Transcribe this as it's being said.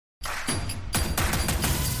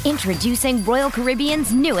Introducing Royal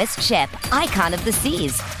Caribbean's newest ship, Icon of the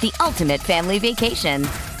Seas, the ultimate family vacation.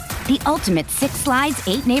 The ultimate 6 slides,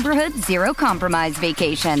 8 neighborhoods, 0 compromise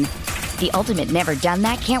vacation. The ultimate never done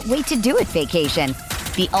that, can't wait to do it vacation.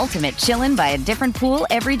 The ultimate chillin' by a different pool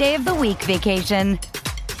every day of the week vacation.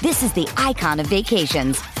 This is the Icon of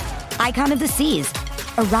vacations. Icon of the Seas,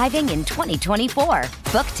 arriving in 2024.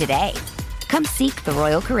 Book today. Come seek the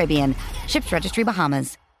Royal Caribbean. Ships Registry,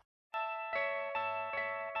 Bahamas.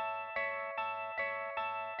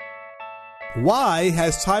 Why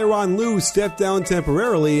has Tyronn Lue stepped down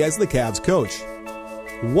temporarily as the Cavs coach?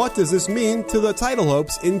 What does this mean to the title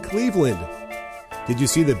hopes in Cleveland? Did you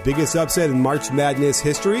see the biggest upset in March Madness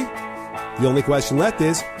history? The only question left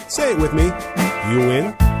is, say it with me, you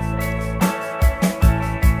win.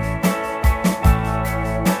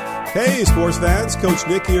 Hey sports fans, Coach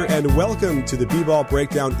Nick here, and welcome to the B-Ball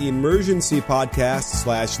Breakdown Emergency Podcast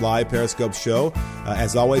 / live Periscope show.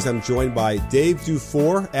 As always, I'm joined by Dave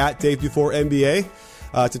Dufour at Dave Dufour NBA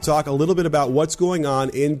to talk a little bit about what's going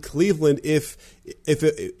on in Cleveland. If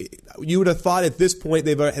you would have thought at this point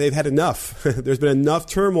they've had enough. There's been enough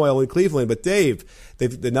turmoil in Cleveland, but Dave,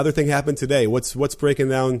 another thing happened today. What's breaking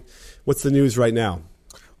down? What's the news right now?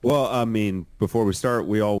 Well, I mean, before we start,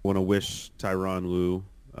 we all want to wish Tyronn Lue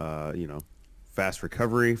fast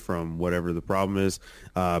recovery from whatever the problem is.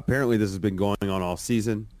 Apparently this has been going on all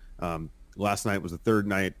season. Last night was the third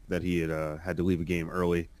night that he had to leave a game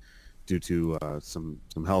early due to some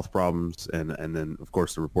health problems. And then, of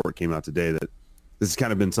course, the report came out today that this has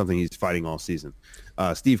kind of been something he's fighting all season.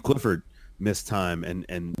 Steve Clifford missed time,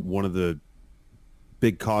 and one of the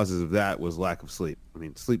big causes of that was lack of sleep. I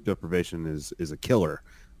mean, sleep deprivation is a killer,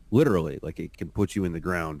 literally. Like, it can put you in the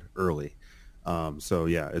ground early. So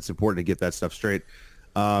yeah, it's important to get that stuff straight.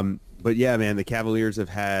 But yeah, man, the Cavaliers have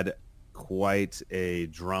had quite a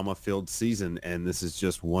drama-filled season, and this is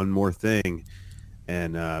just one more thing.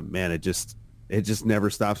 And man, it just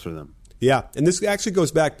never stops for them. Yeah, and this actually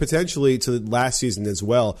goes back potentially to last season as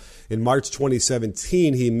well. In March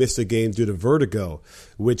 2017, he missed a game due to vertigo,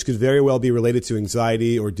 which could very well be related to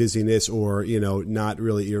anxiety or dizziness or, not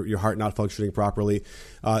really your heart not functioning properly.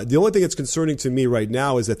 The only thing that's concerning to me right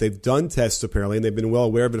now is that they've done tests apparently, and they've been well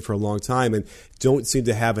aware of it for a long time and don't seem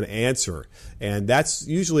to have an answer. And that's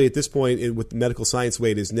usually at this point with the medical science the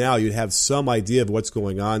way it is now, you'd have some idea of what's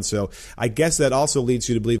going on. So I guess that also leads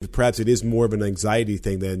you to believe that perhaps it is more of an anxiety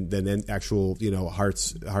thing than actual,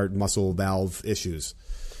 heart muscle valve issues.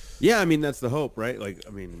 Yeah, I mean, that's the hope, right? Like,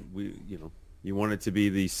 I mean, you want it to be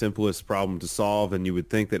the simplest problem to solve, and you would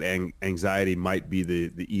think that anxiety might be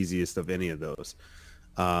the easiest of any of those.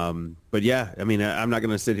 But yeah, I mean, I'm not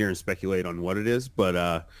going to sit here and speculate on what it is,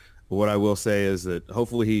 but what I will say is that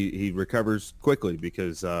hopefully he recovers quickly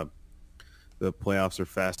because the playoffs are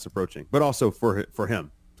fast approaching, but also for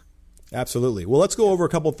him. Absolutely. Well, let's go over a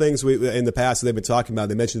couple of things in the past that they've been talking about.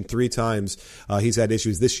 They mentioned 3 times he's had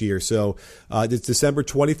issues this year. So it's December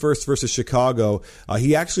 21st versus Chicago.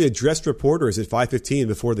 He actually addressed reporters at 5:15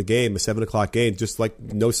 before the game, a 7 o'clock game, just like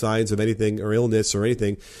no signs of anything or illness or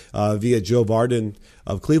anything, via Joe Varden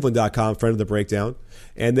of Cleveland.com, friend of the breakdown.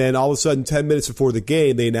 And then all of a sudden, 10 minutes before the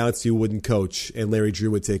game, they announced he wouldn't coach and Larry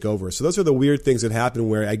Drew would take over. So those are the weird things that happen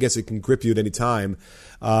where I guess it can grip you at any time.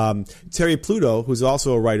 Terry Pluto, who's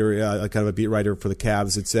also a writer, kind of a beat writer for the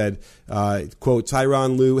Cavs, had said, quote,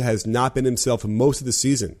 Tyronn Lue has not been himself most of the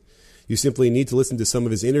season. You simply need to listen to some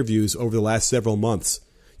of his interviews over the last several months.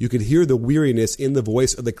 You could hear the weariness in the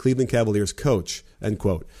voice of the Cleveland Cavaliers coach, end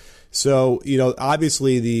quote. So,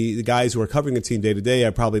 obviously the guys who are covering the team day to day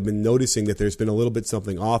have probably been noticing that there's been a little bit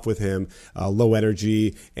something off with him, low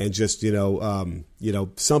energy and just,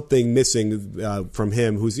 something missing from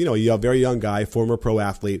him who's, a very young guy, former pro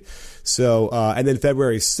athlete. So, and then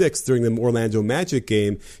February 6th during the Orlando Magic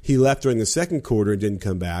game, he left during the second quarter and didn't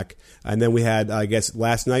come back. And then we had, I guess,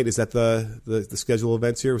 last night, is that the schedule of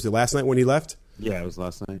events here? Was it last night when he left? Yeah, it was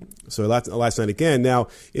last night. So last night again. Now,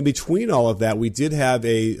 in between all of that, we did have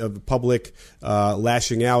a public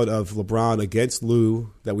lashing out of LeBron against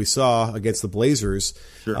Lue that we saw against the Blazers.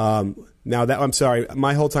 Sure. Now, I'm sorry,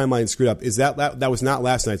 my whole timeline screwed up. Is that was not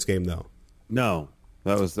last night's game, though? No,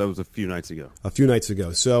 that was a few nights ago. A few nights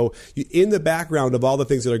ago. So in the background of all the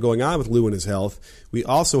things that are going on with Lue and his health, we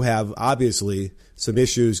also have, obviously, some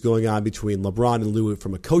issues going on between LeBron and Lue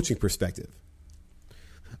from a coaching perspective.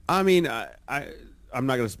 I mean, I'm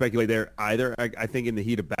not going to speculate there either. I think in the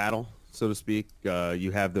heat of battle, so to speak,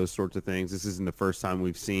 you have those sorts of things. This isn't the first time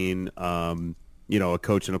we've seen, a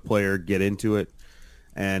coach and a player get into it,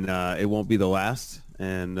 and it won't be the last.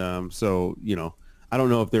 And so, I don't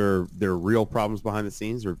know if there are real problems behind the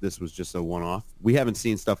scenes or if this was just a one-off. We haven't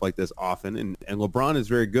seen stuff like this often, and LeBron is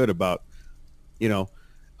very good about,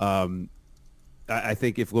 I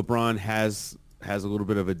think if LeBron has a little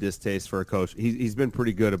bit of a distaste for a coach, he's been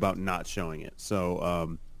pretty good about not showing it.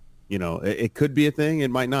 So, it could be a thing.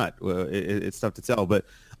 It might not. It's tough to tell. But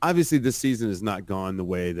obviously this season has not gone the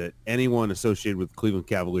way that anyone associated with Cleveland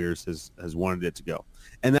Cavaliers has wanted it to go.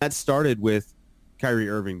 And that started with Kyrie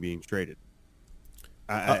Irving being traded.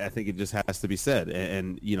 I think it just has to be said.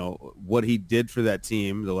 And, what he did for that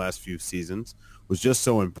team the last few seasons was just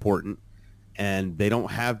so important. And they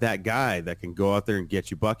don't have that guy that can go out there and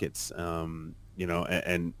get you buckets, and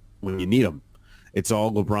when you need them. It's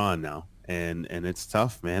all LeBron now. And it's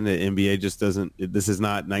tough, man. The NBA just doesn't – this is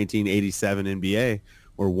not 1987 NBA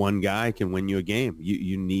where one guy can win you a game.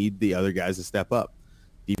 You need the other guys to step up.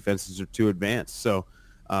 Defenses are too advanced. So,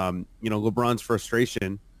 LeBron's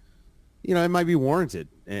frustration – it might be warranted,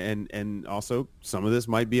 and also some of this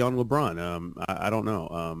might be on LeBron. I don't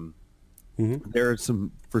know. There are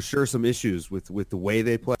some issues with the way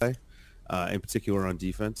they play, in particular on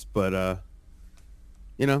defense. But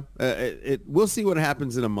we'll see what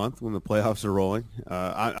happens in a month when the playoffs are rolling.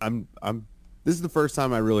 This is the first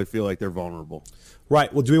time I really feel like they're vulnerable.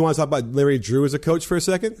 Right. Well, do we want to talk about Larry Drew as a coach for a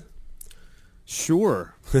second?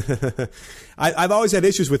 Sure. I've always had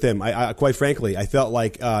issues with him. I quite frankly, I felt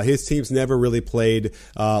like his teams never really played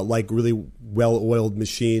like really well-oiled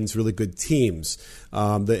machines, really good teams.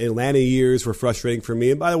 The Atlanta years were frustrating for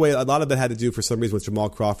me. And by the way, a lot of that had to do for some reason with Jamal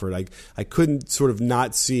Crawford. I couldn't sort of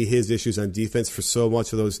not see his issues on defense for so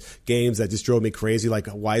much of those games that just drove me crazy. Like,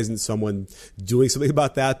 why isn't someone doing something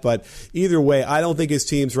about that? But either way, I don't think his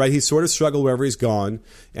team's right. He's sort of struggled wherever he's gone,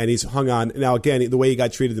 and he's hung on. Now, again, the way he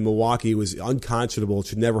got treated in Milwaukee was unconscionable. It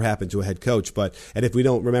should never happen to a head coach. And if we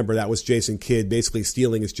don't remember, that was Jason Kidd basically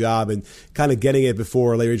stealing his job and kind of getting it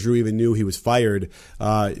before Larry Drew even knew he was fired.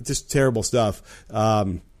 Just terrible stuff.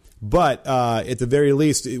 But at the very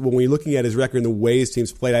least, when we're looking at his record and the way his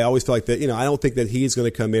team's played, I always felt like that. I don't think that he's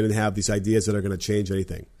going to come in and have these ideas that are going to change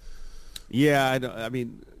anything. Yeah, I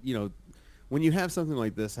mean, when you have something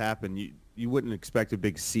like this happen, you wouldn't expect a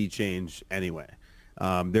big sea change anyway.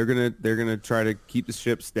 They're gonna try to keep the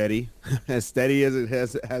ship steady, as steady as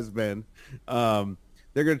it has been.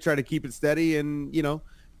 They're gonna try to keep it steady and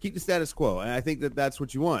keep the status quo. And I think that's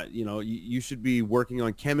what you want. You should be working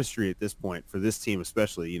on chemistry at this point for this team,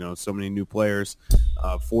 especially. So many new players,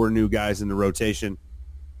 4 new guys in the rotation.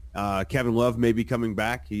 Kevin Love may be coming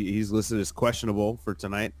back. He's listed as questionable for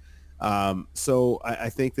tonight. So I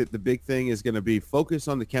think that the big thing is going to be focus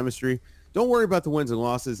on the chemistry. Don't worry about the wins and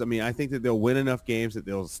losses. I mean, I think that they'll win enough games that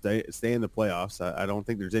they'll stay in the playoffs. I don't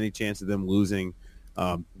think there's any chance of them losing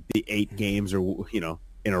the 8 games or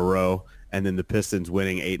in a row, and then the Pistons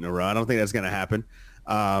winning 8 in a row. I don't think that's going to happen.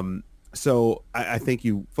 So I think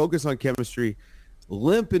you focus on chemistry,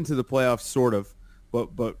 limp into the playoffs, sort of,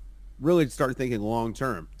 but really start thinking long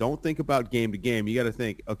term. Don't think about game to game. You got to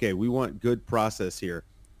think, okay, we want good process here.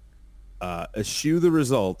 Eschew the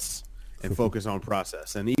results and focus on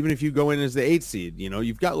process. And even if you go in as the 8th seed,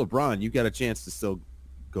 you've got LeBron, you've got a chance to still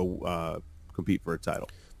go compete for a title.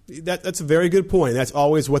 That's a very good point. That's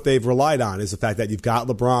always what they've relied on, is the fact that you've got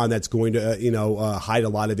LeBron that's going to, hide a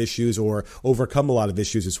lot of issues or overcome a lot of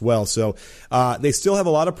issues as well. So they still have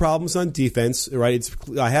a lot of problems on defense, right?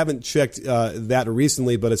 I haven't checked that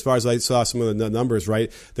recently, but as far as I saw some of the numbers,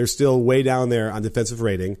 right, they're still way down there on defensive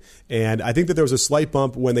rating. And I think that there was a slight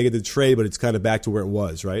bump when they get the trade, but it's kind of back to where it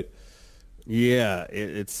was, right? Yeah,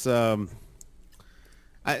 it's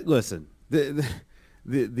listen,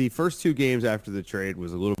 the first 2 games after the trade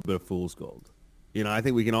was a little bit of fool's gold. I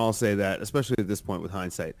think we can all say that, especially at this point with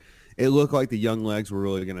hindsight. It looked like the young legs were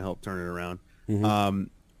really going to help turn it around. Mm-hmm.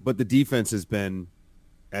 But the defense has been,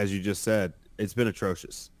 as you just said, it's been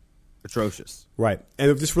atrocious. Right.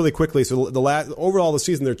 And just really quickly, so overall the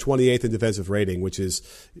season, they're 28th in defensive rating, which is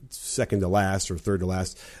second to last or third to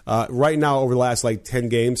last. Right now, over the last 10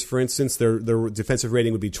 games, for instance, their defensive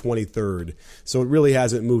rating would be 23rd. So it really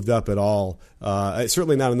hasn't moved up at all.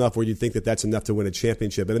 Certainly not enough where you think that that's enough to win a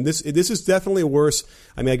championship. And this is definitely worse.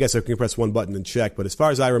 I mean, I guess I can press one button and check, but as far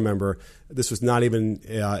as I remember, this was not even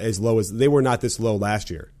as low as they were not this low last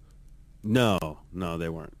year. No, they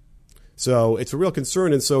weren't. So it's a real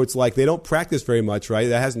concern, and so it's like they don't practice very much, right?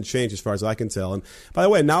 That hasn't changed as far as I can tell. And by the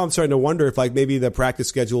way, now I'm starting to wonder if maybe the practice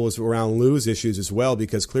schedule is around Lou's issues as well,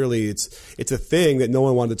 because clearly it's a thing that no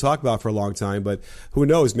one wanted to talk about for a long time. But who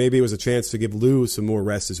knows? Maybe it was a chance to give Lou some more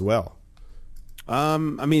rest as well. I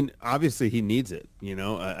mean, obviously he needs it.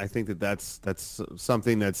 I think that's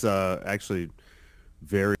something that's actually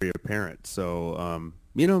very apparent. So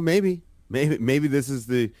maybe Maybe this is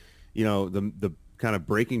the kind of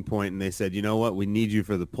breaking point, and they said, you know what, we need you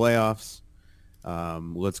for the playoffs.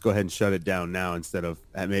 Let's go ahead and shut it down now instead of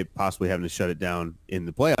possibly having to shut it down in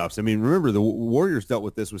the playoffs. I mean, remember the Warriors dealt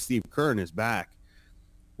with this with Steve Kerr in his back,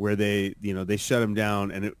 where they shut him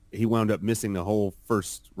down, and he wound up missing the whole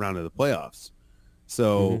first round of the playoffs.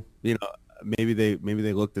 So maybe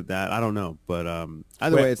they looked at that. I don't know, but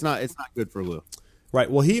either way, it's not good for Lou. Right.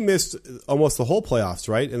 Well, he missed almost the whole playoffs,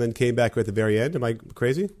 right, and then came back at the very end. Am I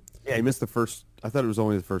crazy? Yeah, he missed the first. I thought it was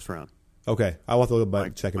only the first round. Okay, I'll have to go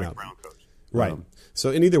check him out. Brown coach. Right.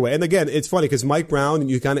 So in either way, and again, it's funny because Mike Brown,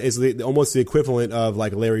 you kind of is almost the equivalent of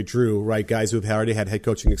like Larry Drew, right? Guys who have already had head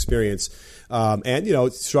coaching experience,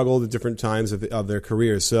 and struggled at different times of their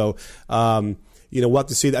careers. So. We'll have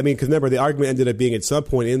to see. I mean, because remember, the argument ended up being at some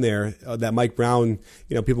point in there that Mike Brown,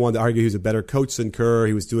 people wanted to argue he was a better coach than Kerr.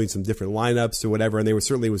 He was doing some different lineups or whatever, and they were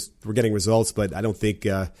getting results. But I don't think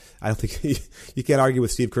you can't argue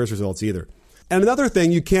with Steve Kerr's results either. And another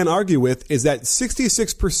thing you can't argue with is that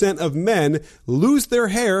 66% of men lose their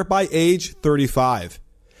hair by age 35.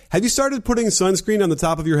 Have you started putting sunscreen on the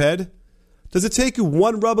top of your head? Does it take you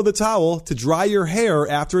one rub of the towel to dry your hair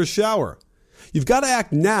after a shower? You've got to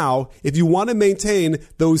act now if you want to maintain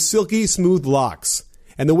those silky smooth locks.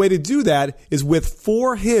 And the way to do that is with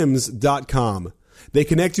 4hims.com. They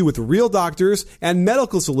connect you with real doctors and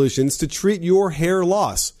medical solutions to treat your hair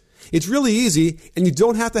loss. It's really easy, and you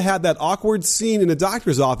don't have to have that awkward scene in a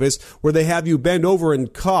doctor's office where they have you bend over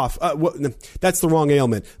and cough. That's the wrong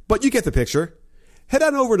ailment, but you get the picture. Head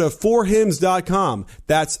on over to 4hims.com.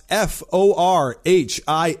 That's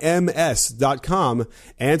FORHIMS.com.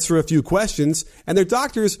 Answer a few questions, and their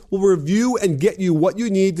doctors will review and get you what you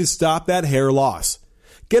need to stop that hair loss.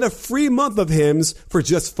 Get a free month of Hims for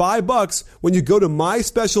just $5 when you go to my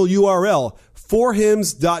special URL,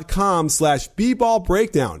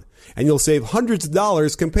 4hims.com/bballbreakdown, and you'll save hundreds of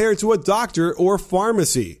dollars compared to a doctor or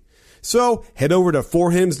pharmacy. So head over to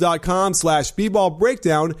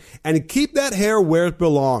 4hims.com/bballbreakdown and keep that hair where it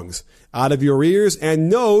belongs, out of your ears and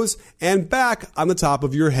nose and back on the top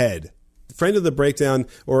of your head. Friend of the breakdown,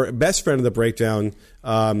 or best friend of the breakdown,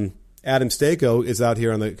 Adam Stanko is out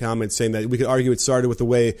here on the comments saying that we could argue it started with the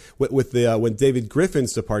way when David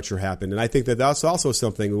Griffin's departure happened, and I think that that's also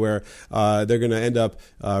something where they're going to end up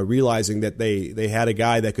realizing that they had a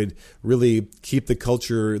guy that could really keep the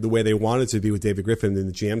culture the way they wanted to be with David Griffin in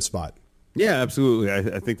the GM spot. Yeah, absolutely.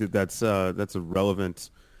 I think that's a relevant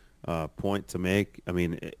point to make. I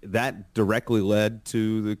mean, that directly led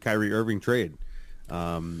to the Kyrie Irving trade.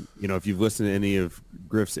 If you've listened to any of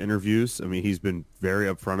Griff's interviews, I mean, he's been very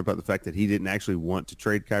upfront about the fact that he didn't actually want to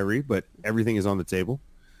trade Kyrie, but everything is on the table.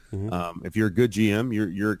 Mm-hmm. If you're a good GM,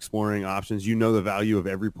 you're exploring options. You know the value of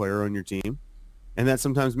every player on your team, and that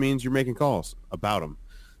sometimes means you're making calls about them.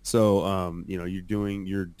 So, you're doing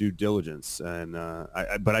your due diligence. And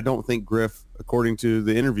but I don't think Griff, according to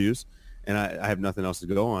the interviews, and I have nothing else to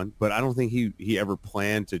go on, but I don't think he ever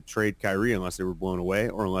planned to trade Kyrie unless they were blown away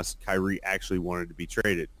or unless Kyrie actually wanted to be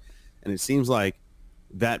traded. And it seems like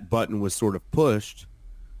that button was sort of pushed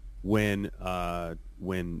when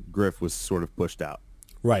Griff was sort of pushed out.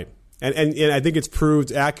 Right. And I think it's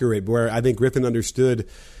proved accurate, where I think Griffin understood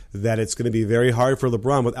that it's going to be very hard for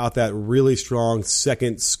LeBron without that really strong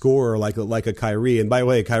second scorer like a Kyrie. And by the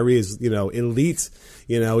way, Kyrie is, elite.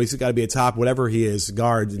 He's got to be a top, whatever he is,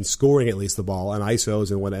 guard and scoring at least the ball on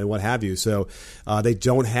ISOs and what have you. So they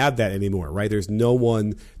don't have that anymore, right? There's no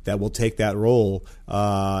one that will take that role.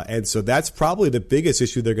 And so that's probably the biggest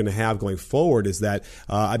issue they're going to have going forward is that,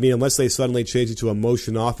 unless they suddenly change it to a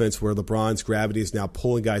motion offense where LeBron's gravity is now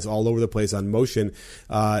pulling guys all over the place on motion,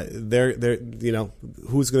 who's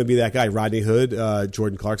going to be that guy? Rodney Hood,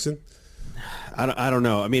 Jordan Clarkson? I don't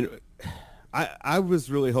know. I mean, I was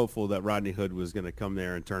really hopeful that Rodney Hood was going to come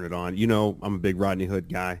there and turn it on. I'm a big Rodney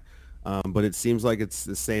Hood guy. But it seems like it's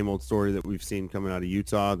the same old story that we've seen coming out of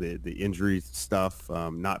Utah, the injury stuff,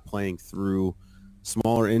 not playing through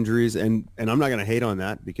smaller injuries. And I'm not going to hate on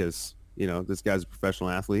that because, this guy's a professional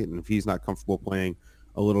athlete. And if he's not comfortable playing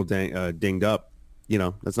a little dinged up,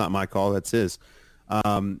 that's not my call. That's his.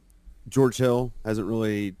 George Hill hasn't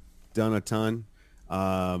really done a ton.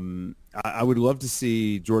 I would love to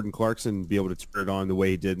see Jordan Clarkson be able to turn it on the way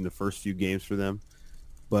he did in the first few games for them.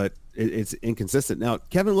 But it's inconsistent. Now,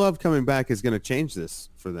 Kevin Love coming back is going to change this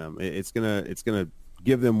for them. It's gonna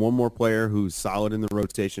give them one more player who's solid in the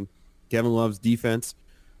rotation. Kevin Love's defense,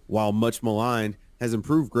 while much maligned, has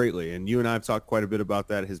improved greatly. And you and I have talked quite a bit about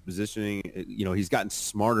that. His positioning, he's gotten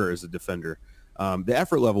smarter as a defender. The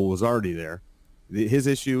effort level was already there. His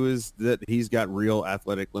issue is that he's got real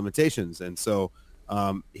athletic limitations. And so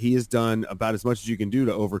he has done about as much as you can do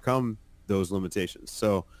to overcome those limitations.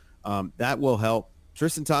 So that will help.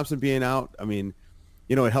 Tristan Thompson being out, I mean,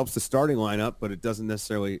 it helps the starting lineup, but it doesn't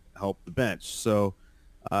necessarily help the bench. So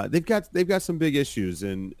they've got some big issues,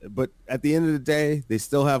 but at the end of the day, they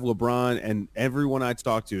still have LeBron, and everyone I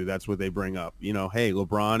talk to, that's what they bring up. Hey,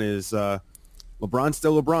 LeBron's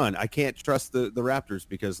still LeBron. I can't trust the Raptors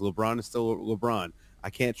because LeBron is still LeBron. I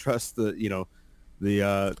can't trust the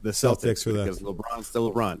Celtics because LeBron's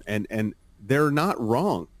still LeBron. And they're not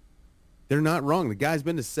wrong. They're not wrong. The guy's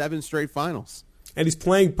been to 7 straight finals. And he's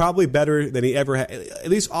playing probably better than he ever had, at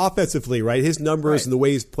least offensively, right? His numbers and the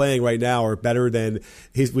way he's playing right now are better than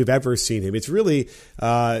we've ever seen him. It's really,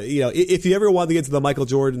 if you ever want to get to the Michael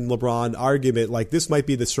Jordan, LeBron argument, like this might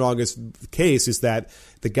be the strongest case, is that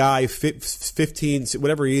the guy, 15,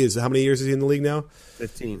 whatever he is, how many years is he in the league now?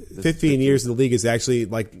 15 years in the league is actually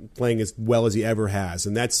like playing as well as he ever has.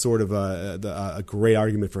 And that's sort of a great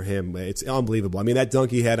argument for him. It's unbelievable. I mean, that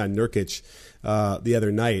dunk he had on Nurkic the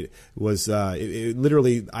other night was it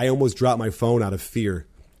literally, I almost dropped my phone out of fear.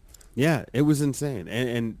 Yeah, it was insane.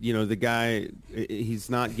 And the guy, he's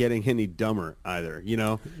not getting any dumber either.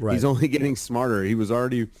 Right. He's only getting smarter. He was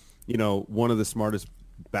already, one of the smartest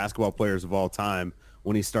basketball players of all time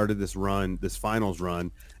when he started this finals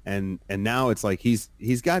run. And now it's like he's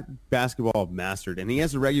got basketball mastered, and he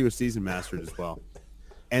has the regular season mastered as well.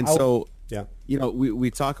 And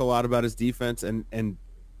we talk a lot about his defense, and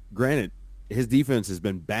granted, his defense has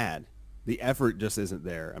been bad. The effort just isn't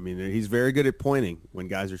there. I mean, he's very good at pointing when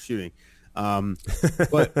guys are shooting.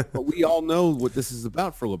 But we all know what this is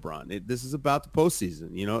about for LeBron. This is about the postseason.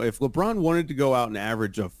 If LeBron wanted to go out and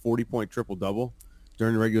average a 40-point triple-double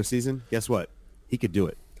during the regular season, guess what? He could do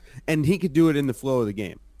it. And he could do it in the flow of the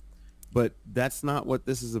game. But that's not what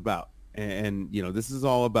this is about. And this is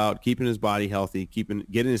all about keeping his body healthy,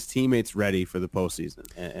 getting his teammates ready for the postseason.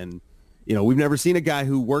 And we've never seen a guy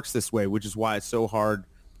who works this way, which is why it's so hard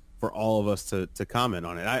for all of us to comment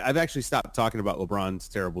on it. I've actually stopped talking about LeBron's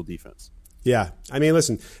terrible defense. Yeah. I mean,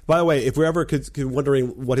 listen, by the way, if we're ever wondering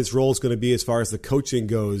what his role is going to be as far as the coaching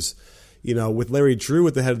goes, with Larry Drew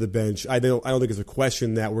at the head of the bench, I don't think it's a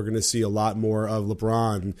question that we're going to see a lot more of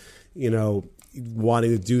LeBron,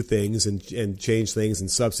 wanting to do things and change things and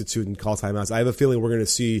substitute and call timeouts. I have a feeling we're going to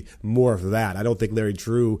see more of that. I don't think Larry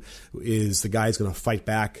Drew is the guy who's going to fight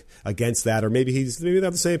back against that, or maybe they're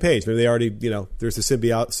on the same page. Maybe they already, there's a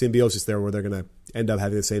symbiosis there where they're going to end up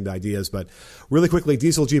having the same ideas. But really quickly,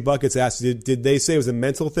 Diesel G Buckets asked, did they say it was a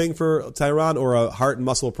mental thing for Tyronn or a heart and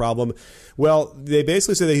muscle problem? Well, they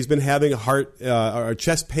basically say that he's been having heart or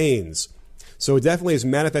chest pains. So it definitely is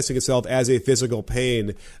manifesting itself as a physical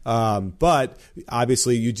pain. But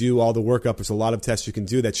obviously you do all the workup. There's a lot of tests you can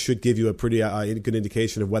do that should give you a pretty good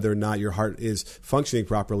indication of whether or not your heart is functioning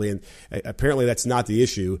properly. And apparently that's not the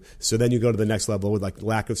issue. So then you go to the next level with like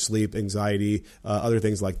lack of sleep, anxiety, other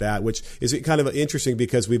things like that, which is kind of interesting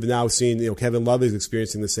because we've now seen, Kevin Love is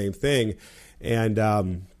experiencing the same thing.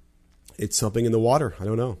 And it's something in the water. I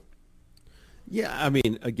don't know. Yeah, I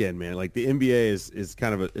mean, again, man, like the NBA is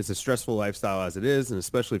kind of it's a stressful lifestyle as it is, and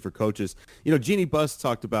especially for coaches. Jeannie Buss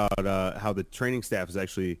talked about how the training staff is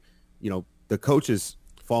actually, the coaches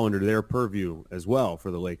fall under their purview as well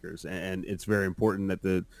for the Lakers, and it's very important that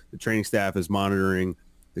the training staff is monitoring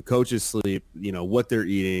the coaches' sleep, what they're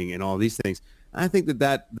eating, and all these things. I think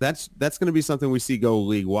that's going to be something we see go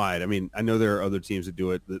league wide. I mean, I know there are other teams that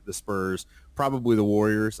do it, the Spurs, probably the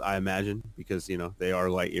Warriors, I imagine, because, they are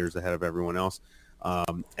light years ahead of everyone else.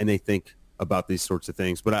 And they think about these sorts of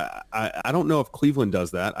things. But I don't know if Cleveland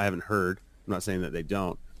does that. I haven't heard. I'm not saying that they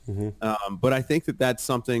don't. Mm-hmm. But I think that's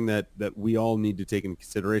something that we all need to take into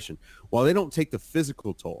consideration. While they don't take the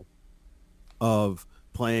physical toll of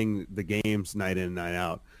playing the games night in and night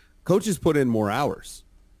out, coaches put in more hours.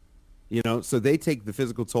 So they take the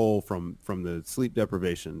physical toll from the sleep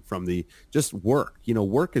deprivation, from the just work.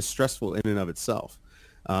 Work is stressful in and of itself.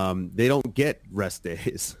 They don't get rest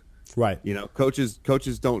days. Right. Coaches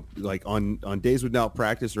don't, like on days without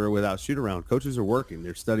practice or without shoot around, coaches are working.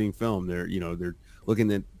 They're studying film. They're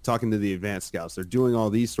looking at talking to the advanced scouts. They're doing all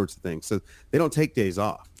these sorts of things. So they don't take days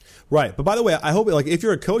off. Right. But by the way, I hope if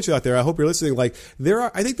you're a coach out there, I hope you're listening. I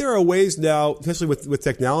think there are ways now, especially with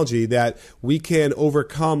technology, that we can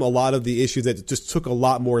overcome a lot of the issues that just took a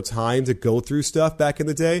lot more time to go through stuff back in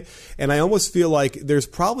the day. And I almost feel like there's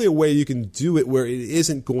probably a way you can do it where it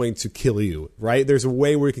isn't going to kill you, right? There's a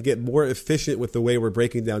way where we can get more efficient with the way we're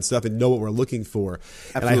breaking down stuff and know what we're looking for.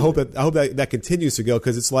 Absolutely. And I hope that continues to go,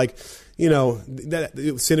 because it's like, that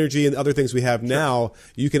synergy and other things we have now,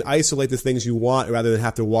 you can isolate the things you want rather than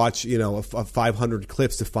have to watch, 500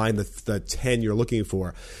 clips to find the 10 you're looking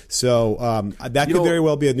for. So that could very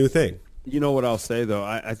well be a new thing. You know what I'll say, though?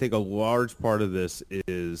 I think a large part of this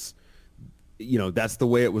is, that's the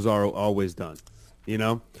way it was always done.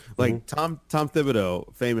 Like Tom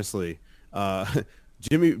Thibodeau famously,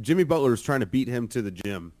 Jimmy Butler was trying to beat him to the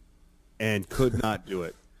gym and could not do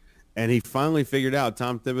it. And he finally figured out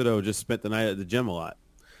Tom Thibodeau just spent the night at the gym a lot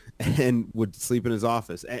and would sleep in his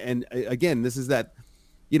office. And again, this is that,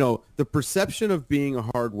 the perception of being a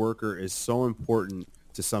hard worker is so important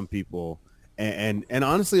to some people. And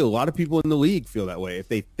honestly, a lot of people in the league feel that way. If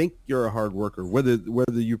they think you're a hard worker, whether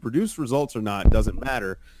you produce results or not doesn't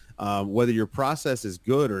matter. Whether your process is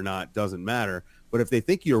good or not doesn't matter. But if they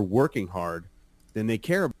think you're working hard, then they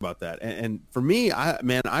care about that. And for me,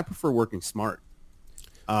 I prefer working smart.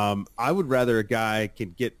 I would rather a guy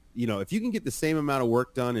can get, if you can get the same amount of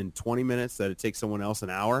work done in 20 minutes that it takes someone else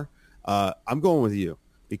an hour, I'm going with you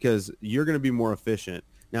because you're going to be more efficient.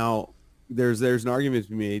 Now, there's an argument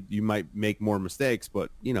to be made. You might make more mistakes, but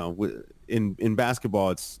in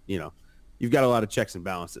basketball, it's you've got a lot of checks and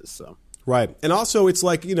balances. So Right. And also it's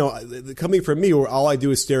like, coming from me where all I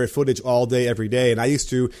do is stare at footage all day, every day. And I used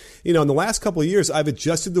to, in the last couple of years, I've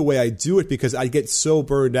adjusted the way I do it because I get so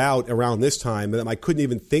burned out around this time that I couldn't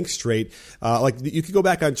even think straight. Like you could go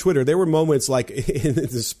back on Twitter. There were moments like in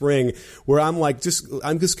the spring where I'm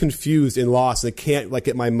just confused and lost and I can't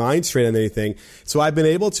get my mind straight on anything. So I've been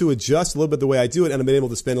able to adjust a little bit the way I do it. And I've been able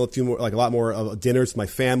to spend a lot more dinners with my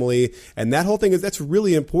family. And that whole thing that's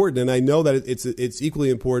really important. And I know that it's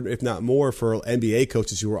equally important, if not more, for NBA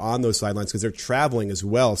coaches who are on those sidelines because they're traveling as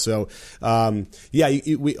well. So, I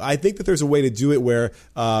think that there's a way to do it where,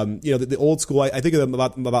 the old school. I think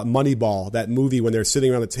about Moneyball, that movie when they're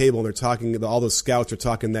sitting around the table and they're talking. All those scouts are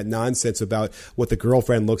talking that nonsense about what the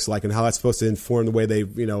girlfriend looks like and how that's supposed to inform the way they,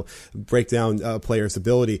 break down a player's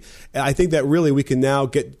ability. And I think that really we can now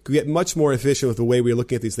get much more efficient with the way we're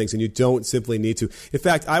looking at these things, and you don't simply need to. In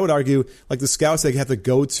fact, I would argue the scouts that have to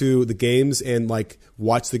go to the games and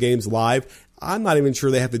watch the games live. I'm not even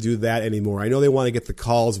sure they have to do that anymore. I know they want to get the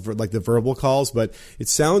calls, the verbal calls, but it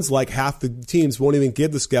sounds like half the teams won't even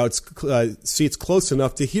give the scouts seats close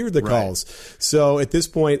enough to hear the calls. So at this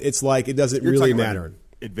point, it's it doesn't really matter.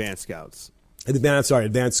 Advanced scouts.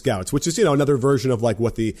 Advanced scouts, which is another version of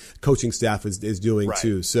what the coaching staff is doing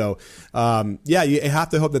too. So you have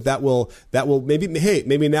to hope that will maybe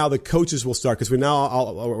now the coaches will start because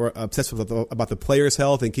we're obsessed about the players'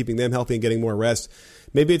 health and keeping them healthy and getting more rest.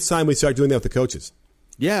 Maybe it's time we start doing that with the coaches.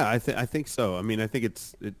 Yeah, I think so. I mean, I think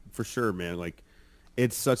it's for sure, man.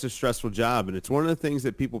 It's such a stressful job, and it's one of the things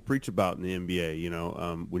that people preach about in the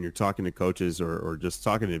NBA. When you're talking to coaches or just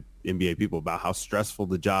talking to NBA people about how stressful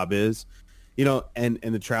the job is. And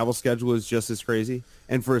the travel schedule is just as crazy.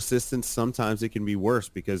 And for assistants, sometimes it can be worse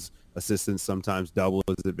because assistants sometimes double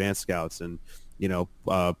as advanced scouts and,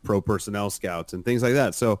 pro personnel scouts and things like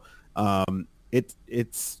that. So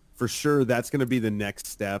it's for sure that's going to be the next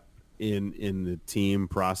step in the team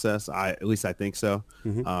process. At least I think so.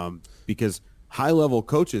 Mm-hmm. Because high-level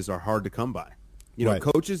coaches are hard to come by.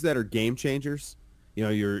 Coaches that are game changers,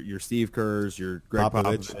 your Steve Kerrs, your Greg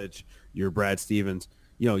Popovich, your Brad Stevens,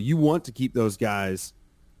 you want to keep those guys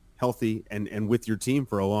healthy and with your team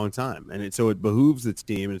for a long time. And so it behooves the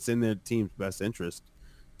team, and it's in the team's best interest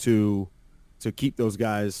to keep those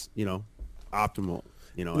guys, optimal.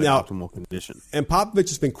 In optimal condition. And Popovich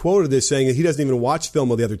has been quoted as saying that he doesn't even watch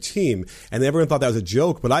film of the other team, and everyone thought that was a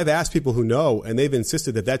joke. But I've asked people who know, and they've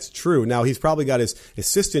insisted that that's true. Now he's probably got his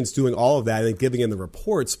assistants doing all of that and giving him the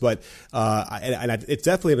reports, but it's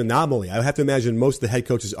definitely an anomaly. I have to imagine most of the head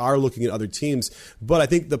coaches are looking at other teams. But I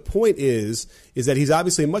think the point is that he's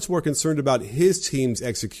obviously much more concerned about his team's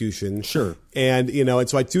execution. Sure. And and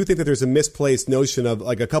so I do think that there's a misplaced notion of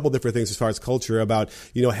a couple different things as far as culture about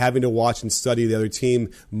having to watch and study the other team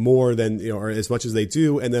more than or as much as they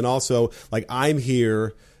do, and then also I'm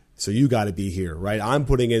here, so you got to be here, right? I'm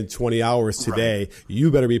putting in 20 hours today. Right.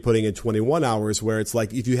 You better be putting in 21 hours. Where it's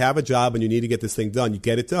if you have a job and you need to get this thing done, you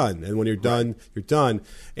get it done, and when you're done, you're done.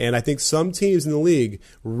 And I think some teams in the league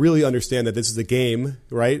really understand that this is a game,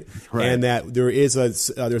 right? And that there is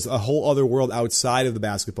there's a whole other world outside of the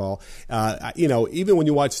basketball. Even when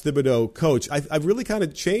you watch Thibodeau coach, I've really kind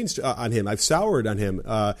of changed on him. I've soured on him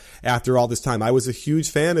after all this time. I was a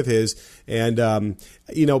huge fan of his, and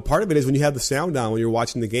part of it is when you have the sound on when you're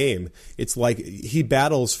watching the game. It's he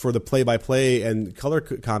battles for the play-by-play and color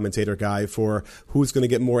commentator guy for who's going to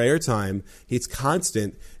get more airtime. It's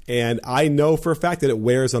constant, and I know for a fact that it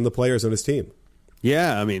wears on the players on his team.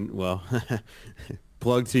 Yeah, I mean, well,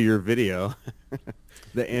 plug to your video,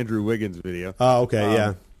 the Andrew Wiggins video. Oh, okay,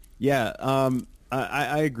 yeah. Yeah,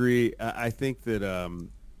 I agree. I think that,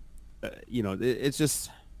 it's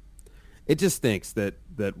it just stinks that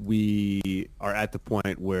we are at the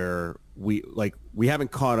point where we haven't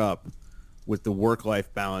caught up with the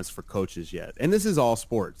work-life balance for coaches yet. And this is all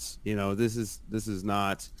sports. This is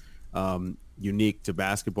not unique to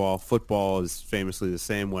basketball. Football is famously the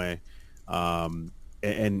same way.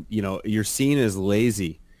 And you're seen as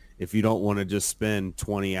lazy if you don't want to just spend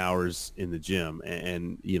 20 hours in the gym.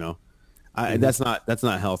 And that's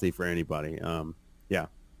not healthy for anybody. Yeah.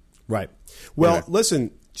 Right. Well, Anyway.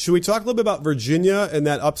 Listen, should we talk a little bit about Virginia and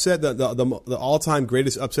that upset, the all-time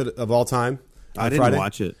greatest upset of all time? I didn't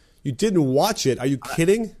watch it. You didn't watch it? Are you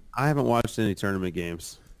kidding? I haven't watched any tournament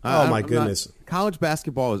games. Oh, my goodness. College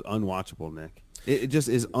basketball is unwatchable, Nick. It just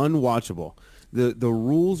is unwatchable. The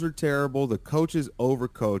rules are terrible. The coaches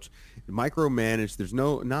overcoach, micromanage. There's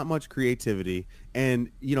not much creativity. And,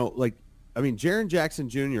 Jaren Jackson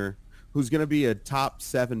Jr., who's going to be a top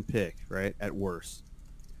 7 pick, right, at worst.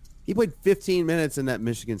 He played 15 minutes in that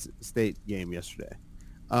Michigan State game yesterday.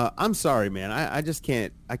 I'm sorry, man. I just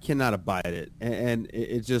can't. I cannot abide it, and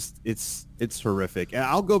it's horrific. And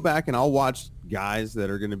I'll go back and I'll watch guys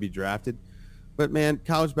that are going to be drafted, but man,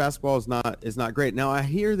 college basketball is not great. Now I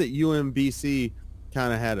hear that UMBC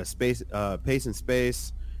kind of had a pace and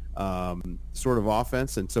space sort of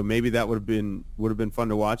offense, and so maybe that would have been fun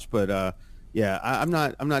to watch. But yeah, I'm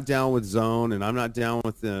not down with zone, and I'm not down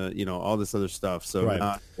with all this other stuff. So Right.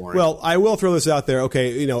 not boring. Well, I will throw this out there.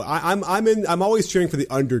 Okay, I'm always cheering for the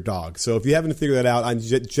underdog. So if you haven't figured that out, I'm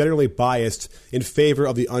generally biased in favor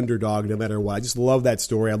of the underdog, no matter what. I just love that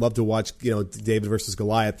story. I love to watch David versus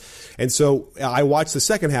Goliath, and so I watched the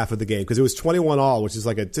second half of the game because it was 21-all, which is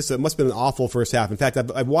it must have been an awful first half. In fact,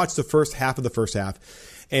 I've watched the first half of the first half.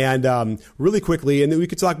 And really quickly, and we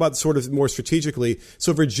could talk about sort of more strategically.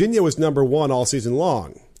 So Virginia was number 1 all season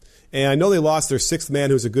long. And I know they lost their 6th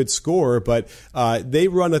man who's a good scorer, but they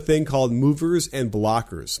run a thing called movers and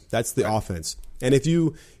blockers. That's the offense. And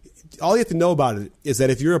all you have to know about it is that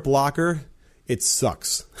if you're a blocker, it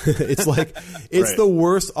sucks. It's like it's Right. the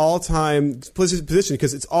worst all-time position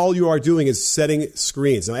because it's all you are doing is setting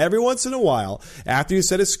screens. Now, every once in a while, after you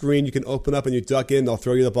set a screen, you can open up and you duck in. They'll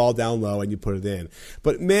throw you the ball down low and you put it in.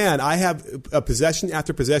 But man, I have a possession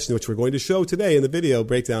after possession, which we're going to show today in the video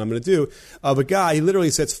breakdown I'm going to do, of a guy. He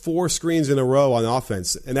literally sets 4 screens in a row on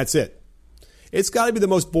offense, and that's it. It's got to be the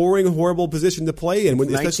most boring, horrible position to play in.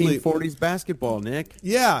 Especially 1940s basketball, Nick.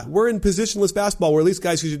 Yeah, we're in positionless basketball where at least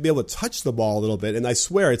guys should be able to touch the ball a little bit. And I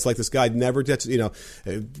swear it's like this guy never touches,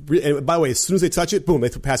 and by the way, as soon as they touch it, boom, they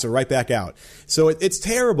pass it right back out. So it's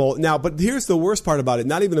terrible. Now, but here's the worst part about it,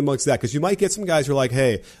 not even amongst that, because you might get some guys who are like,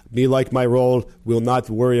 hey, me like my role, will not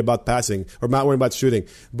worry about passing or not worrying about shooting.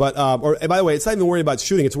 But, and by the way, it's not even worrying about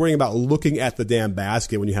shooting. It's worrying about looking at the damn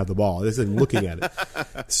basket when you have the ball. This isn't looking at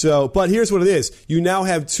it. So, but here's what it is. You now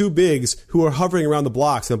have 2 bigs who are hovering around the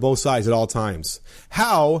blocks on both sides at all times.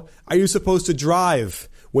 How are you supposed to drive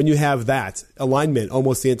when you have that alignment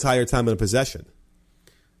almost the entire time in a possession?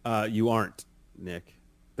 You aren't, Nick.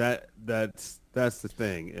 That's the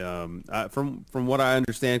thing. From what I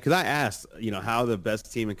understand, because I asked, how the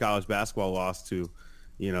best team in college basketball lost to,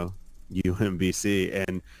 UMBC,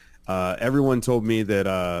 and everyone told me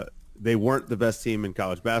that they weren't the best team in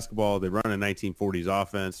college basketball. They run a 1940s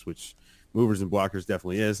offense, which movers and blockers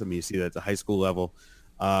definitely is. I mean, you see that at the high school level.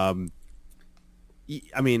 Come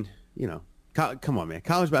on, man.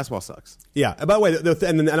 College basketball sucks. Yeah. And by the way,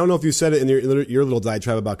 and I don't know if you said it in your little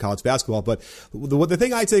diatribe about college basketball, but the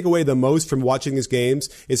thing I take away the most from watching these games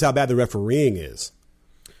is how bad the refereeing is.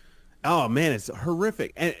 Oh man, it's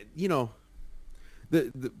horrific. And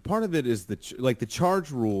the part of it is the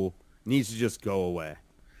charge rule needs to just go away.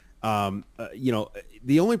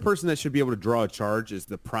 The only person that should be able to draw a charge is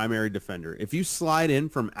the primary defender. If you slide in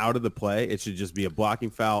from out of the play, it should just be a blocking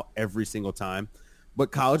foul every single time.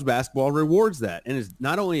 But college basketball rewards that, and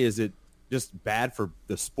not only is it just bad for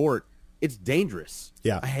the sport, it's dangerous.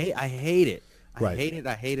 Yeah, I hate it. Right.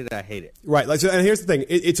 I hate it. Right. And here's the thing.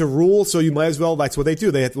 It's a rule, so you might as well. That's what they do.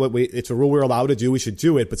 It's a rule we're allowed to do. We should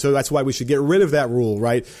do it. But so that's why we should get rid of that rule,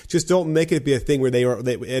 right? Just don't make it be a thing where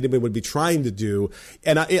anyone would be trying to do.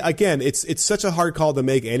 And again, it's such a hard call to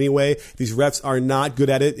make anyway. These refs are not good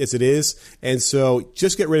at it as it is. And so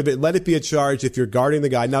just get rid of it. Let it be a charge if you're guarding the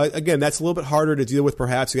guy. Now, again, that's a little bit harder to deal with.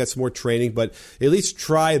 Perhaps you got some more training, but at least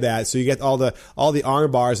try that. So you get all the arm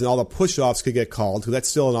bars and all the push-offs could get called, because that's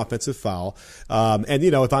still an offensive foul. And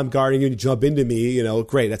if I'm guarding you and you jump into me,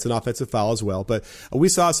 great, that's an offensive foul as well. But we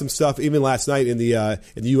saw some stuff even last night in the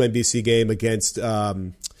UMBC game against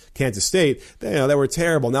Kansas State, they were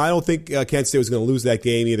terrible. Now, I don't think Kansas State was going to lose that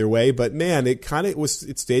game either way, but man,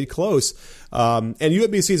 it stayed close. And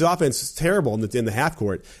UMBC's offense is terrible in the half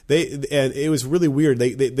court. And it was really weird.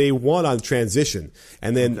 They won on transition,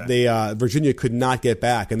 and then Virginia could not get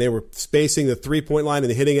back, and they were spacing the 3-point line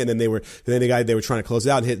and hitting it, and then they were trying to close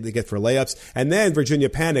out and get for layups, and then Virginia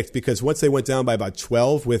panicked because once they went down by about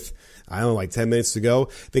 12 with, I don't know, like 10 minutes to go,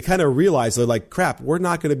 they kind of realized, they're like, crap, we're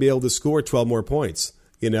not going to be able to score 12 more points,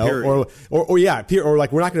 or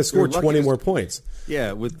like we're not going to score 20 more points.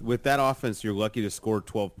 Yeah, with that offense, you're lucky to score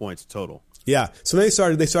 12 points total. Yeah, so they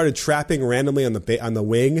started trapping randomly on the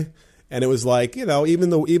wing, and it was like, even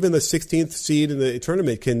the 16th seed in the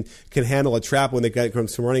tournament can handle a trap when they come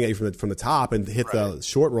running at you from the top and hit the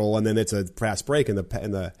short roll, and then it's a fast break in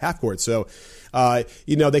the half court. So,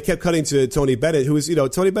 they kept cutting to Tony Bennett, who is,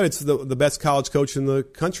 Tony Bennett's the best college coach in the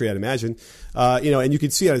country, I'd imagine, and you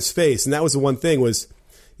could see on his face, and that was the one thing was,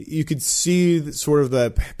 you could see sort of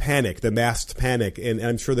the panic, the masked panic, and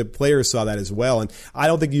I'm sure the players saw that as well. And I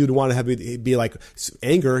don't think you'd want to have it be like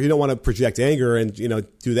anger. You don't want to project anger and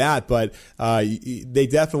do that. But they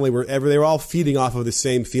definitely they were all feeding off of the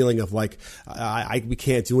same feeling of like, we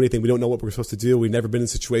can't do anything. We don't know what we're supposed to do. We've never been in a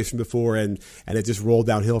situation before, and it just rolled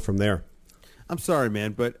downhill from there. I'm sorry,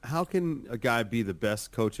 man, but how can a guy be the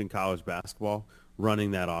best coach in college basketball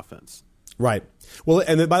running that offense? Right. Well,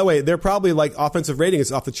 and then, by the way, they're probably like offensive rating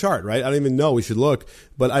is off the chart, right? I don't even know. We should look,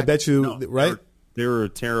 but I bet you, right? They were a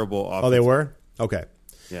terrible offense. Oh, they were? Okay.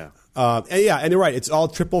 Yeah. And you're right. It's all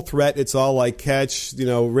triple threat. It's all like catch,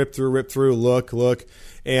 rip through, look.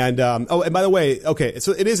 And, and by the way, okay,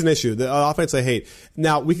 so it is an issue. The offense I hate.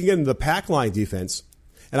 Now, we can get into the pack line defense.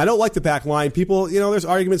 And I don't like the pack line. People, there's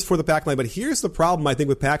arguments for the pack line, but here's the problem, I think,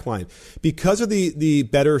 with pack line. Because of the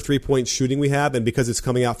better three-point shooting we have, and because it's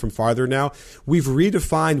coming out from farther now, we've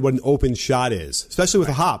redefined what an open shot is, especially with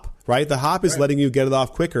a hop. Right? The hop is letting you get it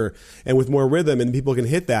off quicker and with more rhythm, and people can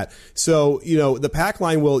hit that. So, the pack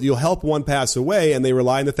line you'll help one pass away, and they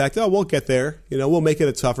rely on the fact, we'll get there. We'll make it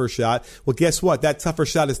a tougher shot. Well, guess what? That tougher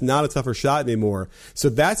shot is not a tougher shot anymore. So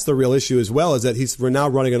that's the real issue as well, is that we're now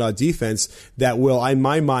running on a defense that will, in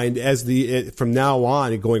my mind, from now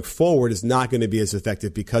on and going forward, is not going to be as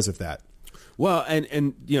effective because of that. Well,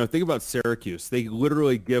 and think about Syracuse. They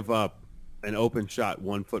literally give up an open shot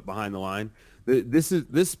 1 foot behind the line.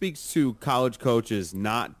 This speaks to college coaches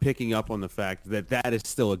not picking up on the fact that is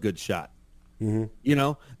still a good shot.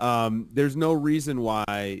 Mm-hmm. There's no reason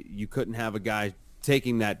why you couldn't have a guy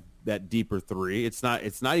taking that deeper three. It's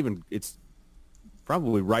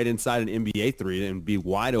probably right inside an NBA three and be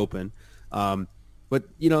wide open. But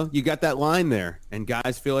you got that line there, and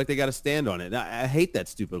guys feel like they got to stand on it. I hate that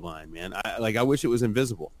stupid line, man. I wish it was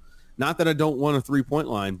invisible. Not that I don't want a 3-point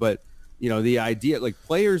line, but the idea, like,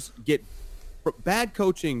 players get. Bad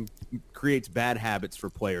coaching creates bad habits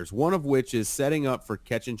for players, one of which is setting up for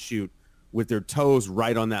catch and shoot with their toes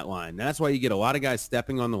right on that line. And that's why you get a lot of guys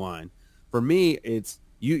stepping on the line. For me, it's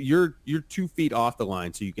you're 2 feet off the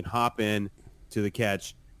line, so you can hop in to the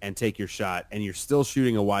catch and take your shot, and you're still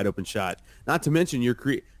shooting a wide open shot. Not to mention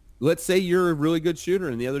let's say you're a really good shooter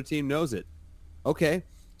and the other team knows it. Okay,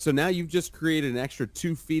 so now you've just created an extra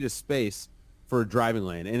 2 feet of space for a driving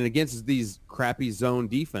lane, and against these crappy zone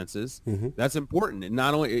defenses, that's important. And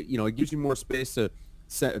not only it gives you more space to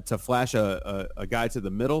flash a guy to the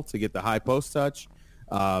middle to get the high post touch.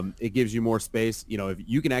 It gives you more space. If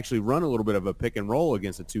you can actually run a little bit of a pick and roll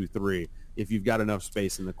against a 2-3 if you've got enough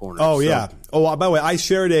space in the corner. Oh, yeah. Oh, by the way, I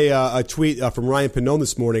shared a tweet from Ryan Pannone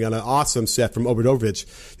this morning on an awesome set from Obradovic.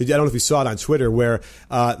 I don't know if you saw it on Twitter, where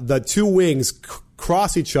the two wings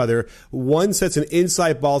cross each other. One sets an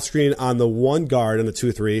inside ball screen on the one guard on the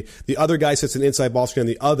 2-3. The other guy sets an inside ball screen on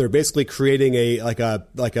the other, basically creating like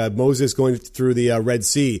a Moses going through the Red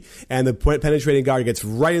Sea. And the penetrating guard gets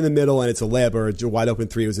right in the middle, and it's a layup or a wide open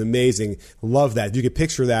three. It was amazing. Love that. If you could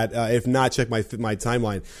picture that, if not, check my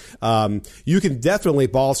timeline. You can definitely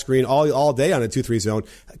ball screen all day on a 2-3 zone.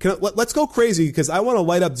 Let's go crazy, because I want to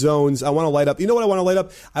light up zones. I want to light up. You know what I want to light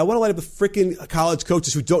up? I want to light up the freaking college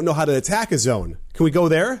coaches who don't know how to attack a zone. Can we go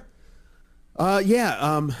there?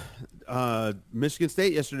 Yeah. Michigan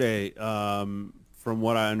State yesterday, from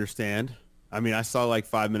what I understand. I mean, I saw like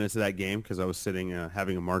 5 minutes of that game because I was sitting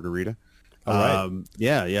having a margarita. All right.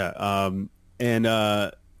 Yeah. And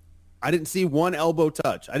I didn't see one elbow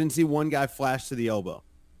touch. I didn't see one guy flash to the elbow.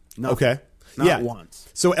 Nothing. Okay. Not once.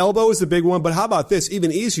 So elbow is the big one, but how about this?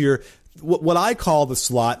 Even easier, what I call the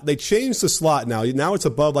slot. They changed the slot now. Now it's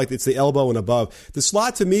above, like it's the elbow and above. The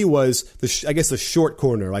slot to me was I guess the short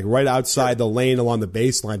corner, like right outside the lane along the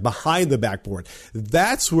baseline, behind the backboard.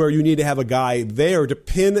 That's where you need to have a guy there to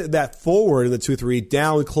pin that forward in the 2-3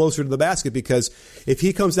 down closer to the basket, because if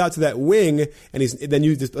he comes out to that wing and then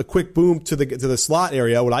you just a quick boom to the slot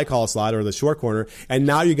area, what I call a slot, or the short corner, and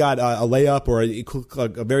now you got a layup or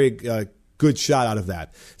a very good shot out of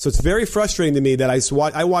that. So it's very frustrating to me that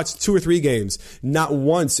I watched 2 or 3 games. Not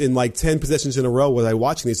once in like 10 possessions in a row was I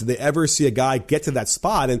watching these did they ever see a guy get to that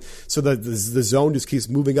spot, and so the zone just keeps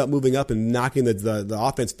moving up and knocking the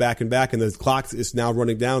offense back, and the clock is now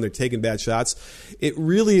running down. They're taking bad shots. It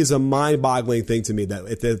really is a mind-boggling thing to me that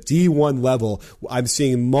at the D1 level, I'm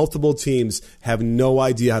seeing multiple teams have no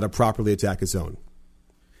idea how to properly attack a zone.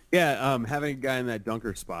 Yeah, having a guy in that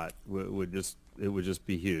dunker spot would just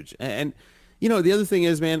be huge. And you know, the other thing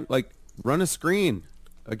is, man, like run a screen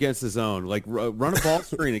against the zone, like run a ball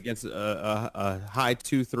screen against a high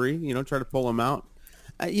 2-3. You know, try to pull them out.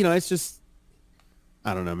 You know, it's just,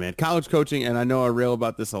 I don't know, man. College coaching, and I know I rail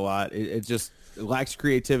about this a lot. It just lacks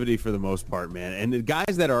creativity for the most part, man. And the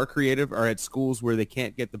guys that are creative are at schools where they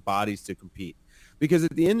can't get the bodies to compete, because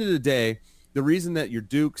at the end of the day, the reason that your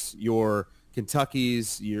Dukes, your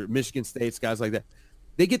Kentuckys, your Michigan States, guys like that,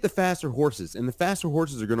 they get the faster horses, and the faster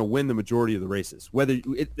horses are going to win the majority of the races. Whether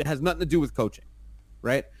it has nothing to do with coaching,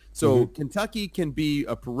 right? So Kentucky can be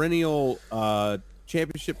a perennial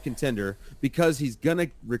championship contender because he's going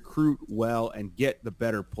to recruit well and get the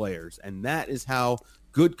better players, and that is how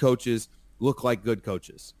good coaches look like good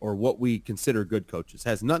coaches, or what we consider good coaches.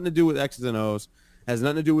 Has nothing to do with X's and O's, has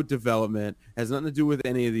nothing to do with development, has nothing to do with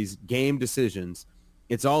any of these game decisions.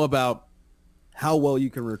 It's all about how well you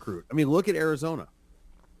can recruit. I mean, look at Arizona.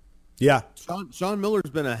 Yeah. Sean Miller's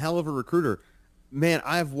been a hell of a recruiter. Man,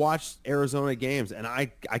 I've watched Arizona games, and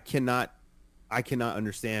I cannot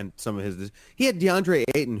understand some of his. He had DeAndre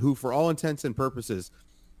Ayton, who for all intents and purposes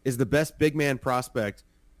is the best big man prospect,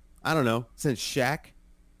 I don't know, since Shaq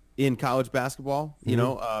in college basketball. You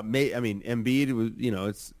know, Embiid was, you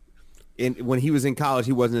know, when he was in college,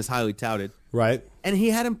 he wasn't as highly touted. Right. And he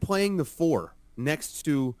had him playing the 4 next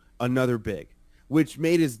to another big, which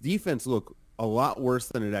made his defense look a lot worse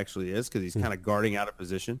than it actually is, because he's kind of guarding out of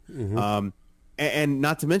position. And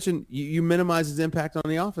not to mention, you minimize his impact on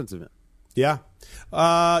the offensive end. Yeah.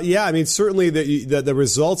 I mean, certainly the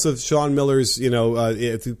results of Sean Miller's, you know,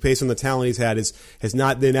 based on the talent he's had,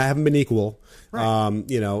 they haven't been equal. Right.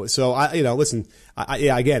 You know, so listen,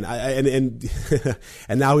 and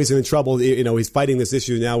now he's in trouble. You know, he's fighting this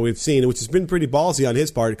issue now we've seen, which has been pretty ballsy on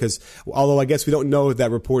his part, because although I guess we don't know if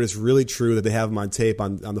that report is really true that they have him on tape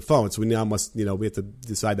on the phone, so we now must, you know, we have to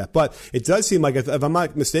decide that. But it does seem like, if I'm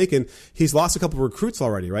not mistaken, he's lost a couple of recruits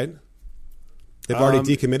already, right? They've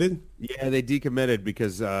already decommitted? Yeah, they decommitted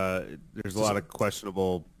because there's a lot of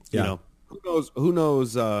questionable, you know, who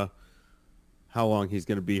knows how long he's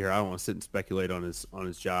going to be here. I don't want to sit and speculate on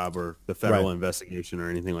his job or the federal investigation or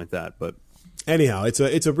anything like that. But anyhow, it's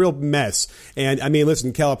a real mess. And I mean,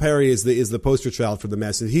 listen, Calipari is the poster child for the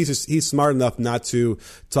mess. And he's smart enough not to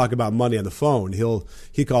talk about money on the phone.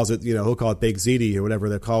 He calls it, you know, he'll call it Big ZD or whatever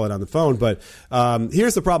they call it on the phone. But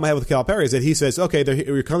here's the problem I have with Calipari is that he says, okay,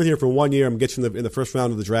 you're coming here for 1 year. I'm going to get you in the first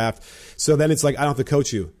round of the draft. So then it's like, I don't have to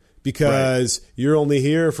coach you, because you're only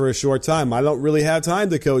here for a short time. I don't really have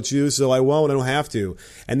time to coach you, so I won't. I don't have to.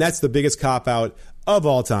 And that's the biggest cop-out of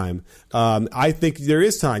all time. I think there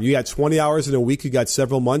is time. You got 20 hours in a week. You got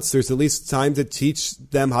several months. There's at least time to teach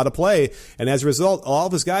them how to play. And as a result, all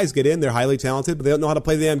of his guys get in. They're highly talented, but they don't know how to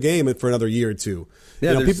play the damn game for another year or two.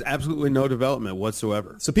 Yeah, there's absolutely no development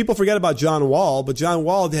whatsoever. So people forget about John Wall, but John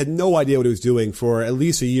Wall had no idea what he was doing for at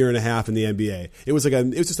least a year and a half in the NBA. It was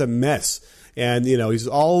just a mess. And, you know, he's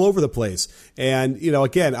all over the place. And, you know,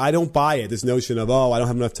 again, I don't buy it, this notion of, I don't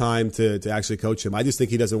have enough time to actually coach him. I just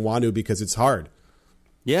think he doesn't want to because it's hard.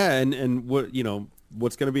 Yeah, and what, you know,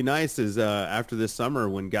 what's going to be nice is after this summer,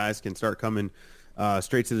 when guys can start coming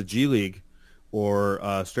straight to the G League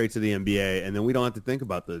or straight to the NBA, and then we don't have to think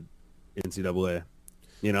about the NCAA.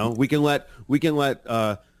 You know, we can let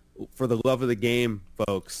for the love of the game,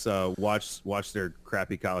 folks, watch their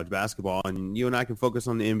crappy college basketball, and you and I can focus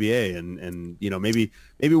on the NBA, and you know, maybe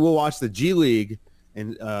we'll watch the G League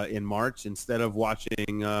in March instead of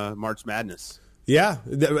watching March Madness. Yeah,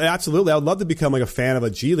 absolutely. I would love to become like a fan of a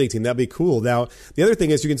G League team. That'd be cool. Now, the other thing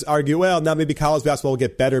is you can argue, well, now maybe college basketball will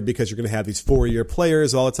get better because you're going to have these 4-year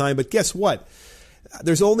players all the time. But guess what?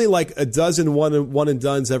 There's only like a dozen one and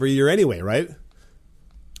dones every year anyway, right?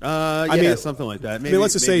 I mean, something like that. Maybe,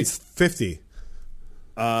 let's just say it's 50.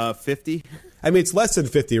 50? I mean, it's less than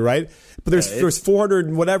 50, right? But there's 400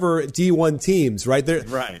 and whatever D1 teams, right?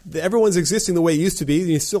 Everyone's existing the way it used to be.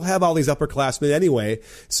 You still have all these upperclassmen anyway,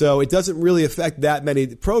 so it doesn't really affect that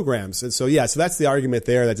many programs. And so, so that's the argument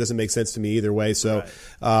there. That doesn't make sense to me either way. So,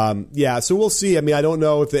 so we'll see. I mean, I don't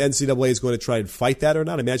know if the NCAA is going to try and fight that or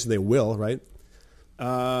not. I imagine they will, right?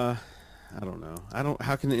 I don't know.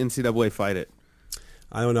 How can the NCAA fight it?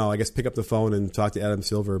 I don't know. I guess pick up the phone and talk to Adam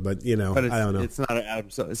Silver, but I don't know. It's not Adam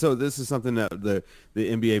Silver. So this is something that the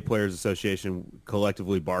NBA Players Association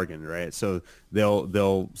collectively bargained, right? So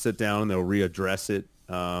they'll sit down and they'll readdress it.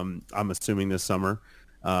 I'm assuming this summer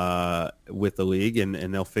with the league,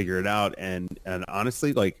 and they'll figure it out. And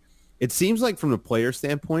honestly, like it seems like from the player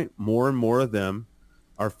standpoint, more and more of them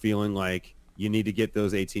are feeling like you need to get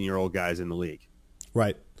those 18-year-old guys in the league.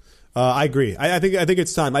 Right. I agree. I think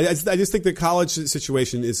it's time. I just think the college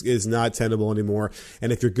situation is not tenable anymore.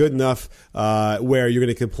 And if you're good enough, where you're going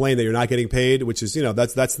to complain that you're not getting paid, which is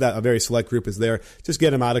that's a very select group is there. Just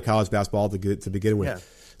get them out of college basketball to begin with. Yeah.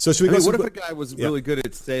 So should we go? What if a guy was really good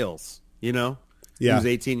at sales? He was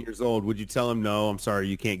 18 years old. Would you tell him, no, I'm sorry,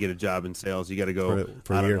 you can't get a job in sales. You got to go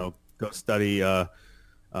for a year. Go study. I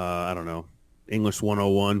don't know, English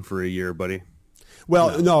 101 for a year, buddy.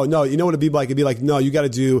 Well, no. You know what it'd be like? It'd be like, no, you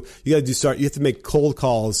have to make cold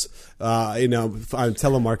calls, on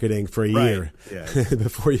telemarketing for a year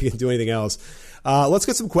before you can do anything else. Let's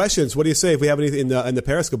get some questions. What do you say if we have anything in the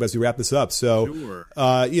Periscope as we wrap this up? So,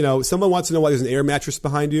 sure. Someone wants to know why there's an air mattress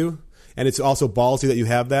behind you, and it's also ballsy that you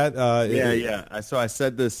have that. So I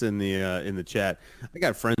said this in the chat. I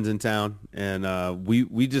got friends in town, and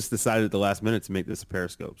we just decided at the last minute to make this a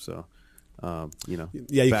Periscope. So. You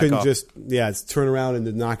couldn't just turn around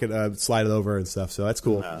and knock it, slide it over and stuff. So that's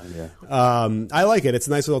cool. I like it. It's a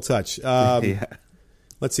nice little touch.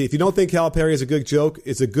 Let's see. If you don't think Calipari is a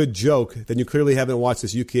good joke, then you clearly haven't watched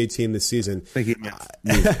this UK team this season. I think he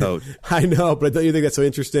coach. I know, but don't you think that's so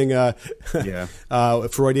interesting?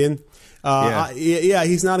 Freudian.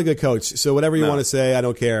 He's not a good coach. So whatever you want to say, I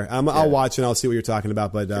don't care. I'll watch and I'll see what you're talking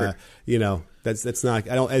about. But that's not.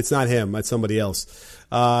 It's not him. That's somebody else.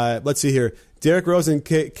 Let's see here. Derrick Rose and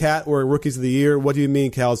Cat were rookies of the year. What do you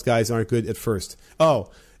mean Cal's guys aren't good at first?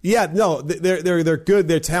 Oh, yeah, no, they're good.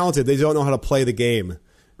 They're talented. They don't know how to play the game.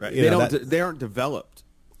 Right. They aren't developed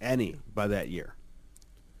any by that year.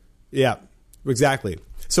 Yeah, exactly.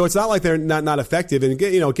 So it's not like they're not effective. And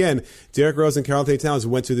again, Derrick Rose and Karl Anthony Towns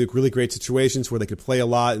went through the really great situations where they could play a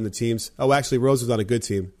lot in the teams. Oh, actually, Rose was on a good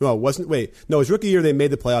team. No, it wasn't. Wait, no, his rookie year they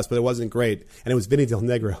made the playoffs, but it wasn't great. And it was Vinny Del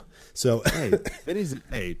Negro. So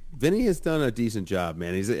Vinny has done a decent job,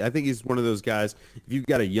 man. I think he's one of those guys. If you've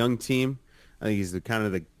got a young team, I think he's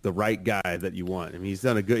the right guy that you want. I mean,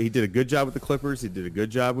 he did a good job with the Clippers. He did a good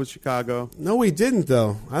job with Chicago. No, he didn't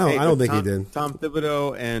though. I don't think he did. Tom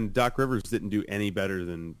Thibodeau and Doc Rivers didn't do any better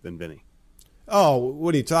than Vinny. Oh,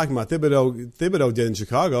 what are you talking about? Thibodeau did in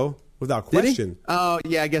Chicago without question. Oh,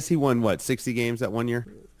 yeah, I guess he won 60 games that one year.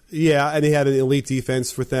 Yeah, and he had an elite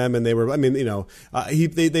defense with them, and they were. I mean,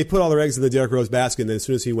 they put all their eggs in the Derrick Rose basket, and then as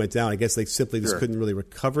soon as he went down, I guess they simply just couldn't really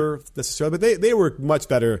recover necessarily. But they were much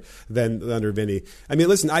better than under Vinny. I mean,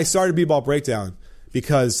 listen, I started B-Ball Breakdown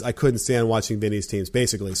because I couldn't stand watching Vinny's teams,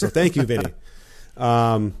 basically. So thank you, Vinny.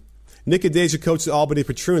 Nick and Deja coached the Albany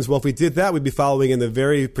Patroons. Well, if we did that, we'd be following in the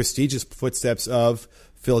very prestigious footsteps of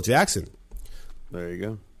Phil Jackson. There you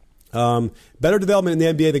go. Better development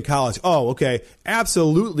in the NBA than college. Oh, okay.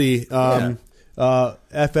 Absolutely.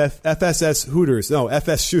 FSS Hooters. No,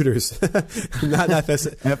 FS Shooters. Not FS.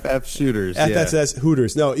 FF Shooters. FSS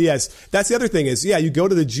Hooters. No, yes. That's the other thing is, you go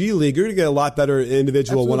to the G League, you're going to get a lot better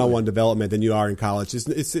individual one-on-one development than you are in college.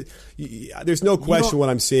 There's no question what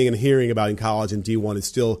I'm seeing and hearing about in college and D1 is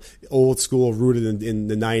still old school, rooted in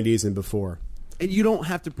the 90s and before. And you don't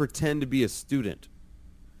have to pretend to be a student.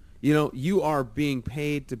 You are being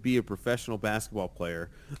paid to be a professional basketball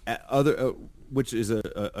player, which is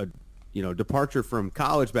a departure from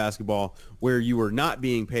college basketball where you were not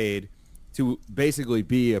being paid to basically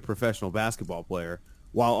be a professional basketball player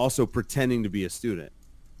while also pretending to be a student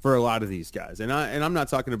for a lot of these guys. And I'm not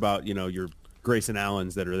talking about, your Grayson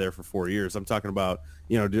Allens that are there for 4 years. I'm talking about,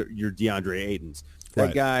 your DeAndre Aytons.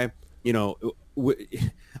 That guy,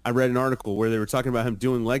 I read an article where they were talking about him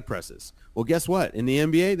doing leg presses. Well, guess what? In the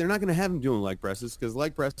NBA, they're not going to have him doing leg presses because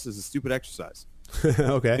leg press is a stupid exercise.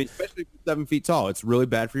 Okay. I mean, especially if you're 7 feet tall. It's really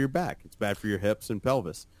bad for your back. It's bad for your hips and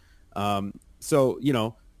pelvis. So,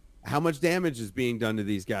 how much damage is being done to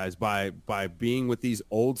these guys by being with these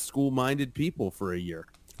old school-minded people for a year?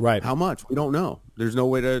 Right. How much? We don't know. There's no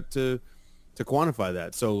way to quantify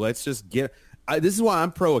that. So let's just get – this is why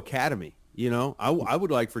I'm pro-academy. I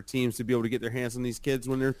would like for teams to be able to get their hands on these kids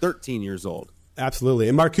when they're 13 years old. Absolutely.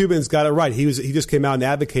 And Mark Cuban's got it right. He just came out and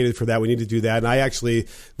advocated for that. We need to do that. And I actually,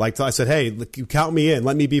 I said, hey, count me in.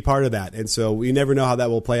 Let me be part of that. And so we never know how that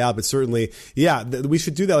will play out. But certainly, we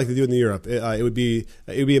should do that like they do in Europe. It would be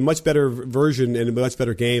a much better version and a much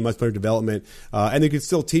better game, much better development. And they could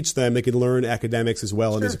still teach them. They could learn academics as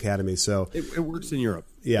well in these academies. So it works in Europe.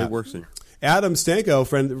 Yeah. It works in Europe. Adam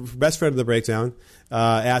Stanko, best friend of the Breakdown,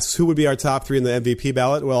 asks who would be our top 3 in the MVP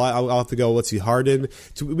ballot. Well, I'll have to go. Let's see, Harden.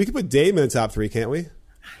 We could put Dame in the top 3, can't we?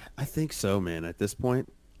 I think so, man. At this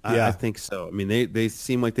point, I think so. I mean, they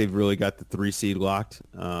seem like they've really got the 3 seed locked.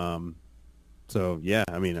 So yeah,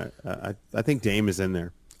 I mean, I think Dame is in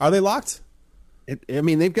there. Are they locked?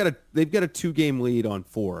 They've got a 2-game lead on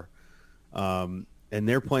 4, and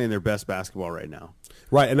they're playing their best basketball right now.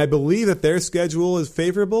 Right, and I believe that their schedule is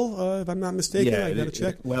favorable, if I'm not mistaken. I got to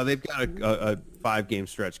check. Well, they've got a 5-game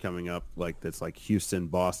stretch coming up, that's like Houston,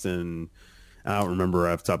 Boston. I don't remember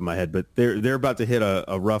off the top of my head, but they're about to hit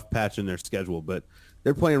a rough patch in their schedule. But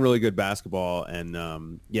they're playing really good basketball, and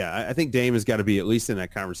I think Dame has got to be at least in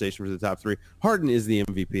that conversation for the top 3. Harden is the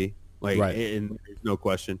MVP, and there's no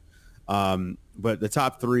question. But the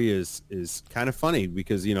top 3 is kind of funny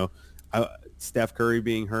because Steph Curry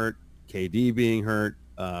being hurt, KD being hurt,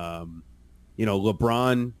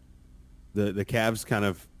 LeBron, the Cavs kind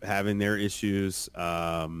of having their issues.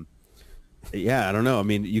 I don't know. I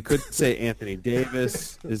mean, you could say Anthony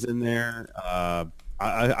Davis is in there.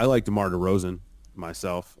 I like DeMar DeRozan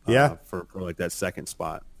myself. For like that second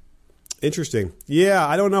spot. Interesting. Yeah,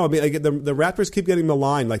 I don't know. I mean, the Raptors keep getting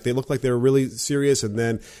maligned. Like they look like they were really serious, and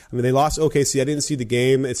then they lost OKC. I didn't see the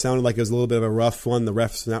game. It sounded like it was a little bit of a rough one. The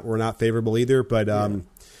refs were not favorable either, but.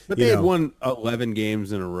 But they had won 11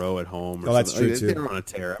 games in a row at home. That's true, too. They were on a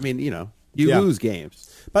tear. I mean, you lose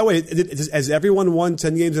games. By the way, has everyone won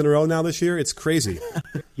 10 games in a row now this year? It's crazy.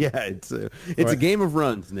 Yeah, it's a game of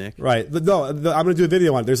runs, Nick. Right. No, I'm going to do a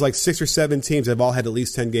video on it. There's like 6 or 7 teams that have all had at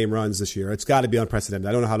least 10-game runs this year. It's got to be unprecedented.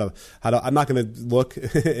 I don't know how to. I'm not going to look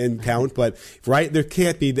and count, but right, there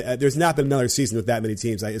can't be. There's not been another season with that many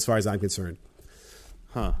teams, as far as I'm concerned.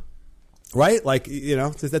 Huh. Right? That's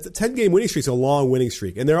a 10-game winning streak is a long winning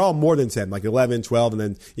streak. And they're all more than 10, like 11, 12, and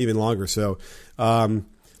then even longer. So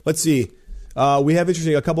let's see. We have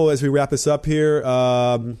a couple as we wrap this up here.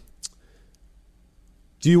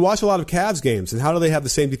 Do you watch a lot of Cavs games? And how do they have the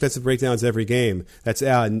same defensive breakdowns every game? That's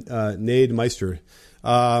Nade Meister.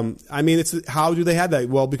 How do they have that?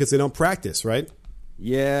 Well, because they don't practice, right?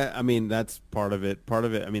 Yeah, I mean, that's part of it.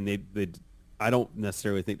 I mean, I don't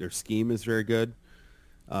necessarily think their scheme is very good.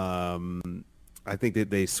 I think that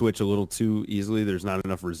they switch a little too easily. There's not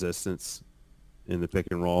enough resistance in the pick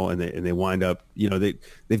and roll, and they wind up,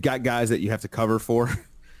 they've got guys that you have to cover for,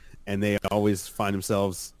 and they always find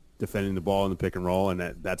themselves defending the ball in the pick and roll, and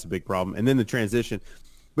that's a big problem. And then the transition,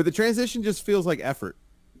 but the transition just feels like effort,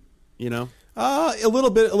 A little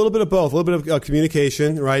bit of both. A little bit of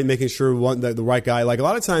communication, right? Making sure the right guy. Like a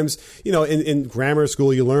lot of times, in grammar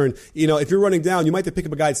school, you learn, if you're running down, you might have to pick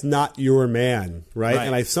up a guy that's not your man, right?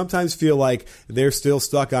 And I sometimes feel like they're still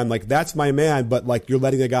stuck on like that's my man, but like you're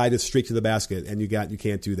letting a guy just streak to the basket, and you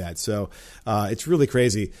can't do that. So it's really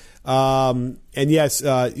crazy. And yes,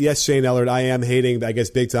 Shane Ellard, I am hating, I guess,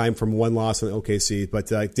 big time from one loss on OKC,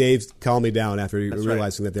 but Dave's calmed me down after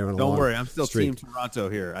realizing that they're on a long Don't worry, I'm still streak. Team Toronto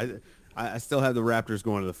here. I still have the Raptors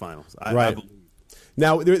going to the finals. I believe.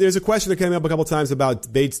 Now, there's a question that came up a couple times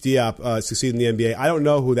about Bates Diop succeeding in the NBA. I don't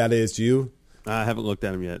know who that is. Do you? I haven't looked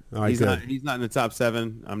at him yet. All right, he's not in the top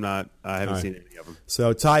 7. I'm not. I haven't seen any of them.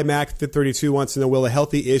 So Ty Mack, 32, wants to know, will a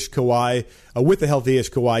healthy-ish Kawhi, with a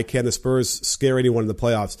healthy-ish Kawhi, can the Spurs scare anyone in the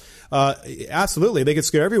playoffs? Absolutely. They could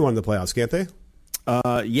scare everyone in the playoffs, can't they?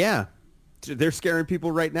 Yeah. They're scaring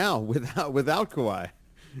people right now without Kawhi.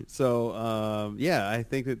 So, I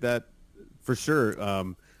think that for sure,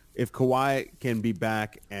 if Kawhi can be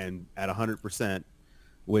back and at 100%,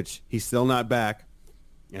 which he's still not back,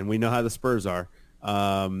 and we know how the Spurs are,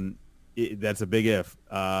 that's a big if.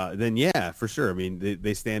 Then, yeah, for sure. I mean,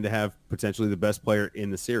 they stand to have potentially the best player in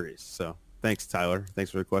the series. So thanks, Tyler. Thanks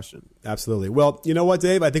for the question. Absolutely. Well, you know what,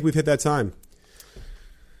 Dave? I think we've hit that time.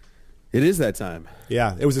 It is that time.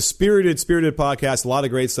 Yeah, it was a spirited podcast. A lot of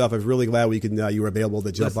great stuff. I'm really glad you were available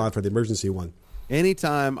to jump on for the emergency one.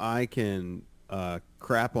 Anytime I can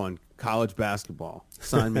crap on college basketball,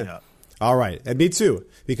 sign me up. All right. And me too,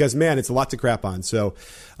 because, man, it's a lot to crap on. So,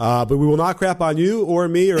 but we will not crap on you or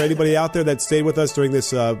me or anybody out there that stayed with us during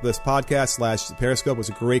this podcast / Periscope. It was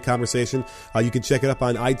a great conversation. You can check it up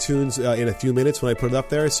on iTunes in a few minutes when I put it up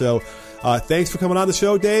there. So thanks for coming on the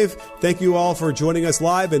show, Dave. Thank you all for joining us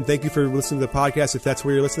live, and thank you for listening to the podcast if that's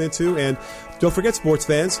where you're listening to. And don't forget, sports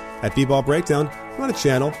fans, at B-Ball Breakdown, we're on a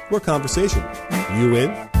channel where conversation. You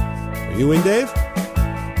in? Are you in, Dave?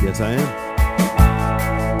 Yes, I am.